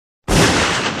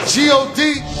G.O.D.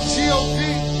 G.O.D.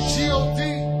 G.O.D.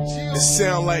 It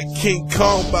sound like King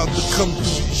Kong about to come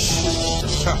through this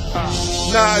shit.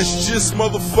 Nah, it's just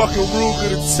motherfucking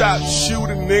Ruger, the top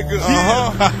shooter, nigga.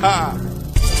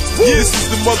 This is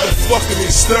the motherfucking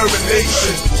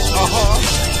extermination.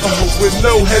 With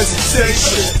no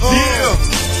hesitation. Yeah.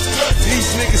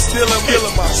 These niggas still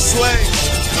killing my slang.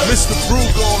 Mr.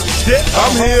 Ruger on deck.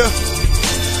 I'm here.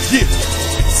 Yeah.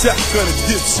 Top gunner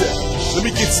dipset. Let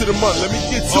me get to the money, let me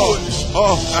get to it.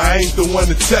 I ain't the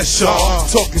one to test y'all.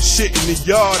 Talking shit in the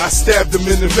yard, I stabbed them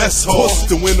in the mess hall.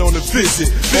 To win on a visit.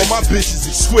 All my bitches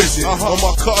exquisite. All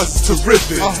my cars is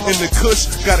terrific. In the kush,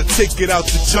 gotta take it out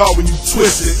the jar when you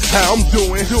twist it. How I'm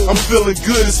doing? I'm feeling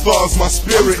good as far as my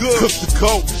spirit. Cook the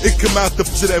coke, it come out to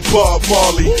that Bob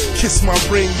Marley. Kiss my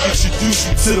ring, introduce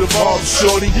you to the mob,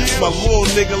 shorty. My little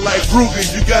nigga like Ruger,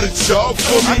 you got a job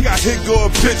for me? I got here go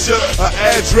a picture, an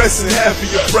address, and half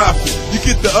of your profit. You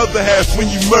get the other half when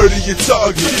you murder your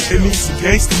target. It needs some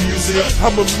gangsta music,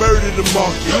 I'ma murder the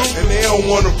market. And they don't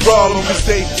want a problem cause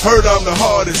they heard I'm the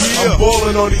hardest. I'm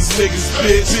ballin' on these niggas,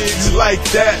 bitch. You like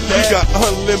that? We got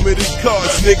unlimited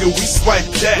cards, nigga, we swipe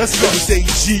that. Let's go say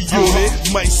G unit,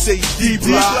 might say D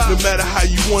block. No matter how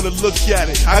you wanna look at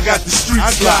it, I got the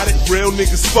streets locked. Real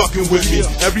niggas fucking with me,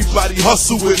 everybody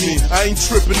hustle with me. I ain't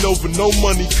tripping over no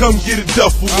money, come get a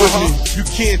duffel with me. You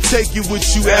can't take it with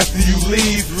you after you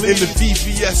leave. In the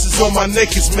VVS is on my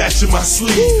neck, it's matching my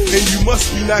sleeve. And you must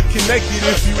be not connected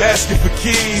if you asking for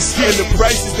keys. And the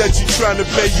prices that you trying to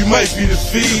pay, you might be the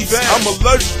fees. I'm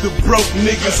allergic to broke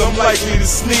niggas, I'm likely to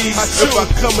sneeze. If I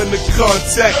come into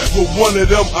contact with one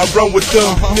of them, I run with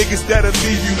them. Niggas that'll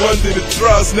leave you under the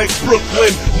throws next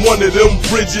Brooklyn, one of them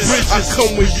bridges. I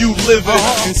come where you living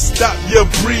and stop your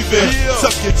breathing.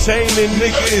 Tuck your chain in,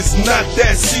 nigga, it's not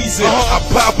that season. I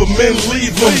pop them and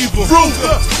leave them.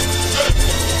 Ruger,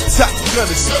 top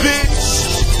gunners, bitch.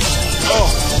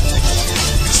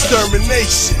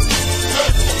 Extermination.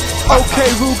 Okay,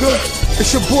 Ruger,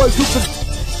 it's your boy Duke.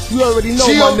 You already know,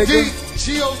 my nigga.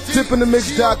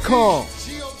 DipInTheMix.com.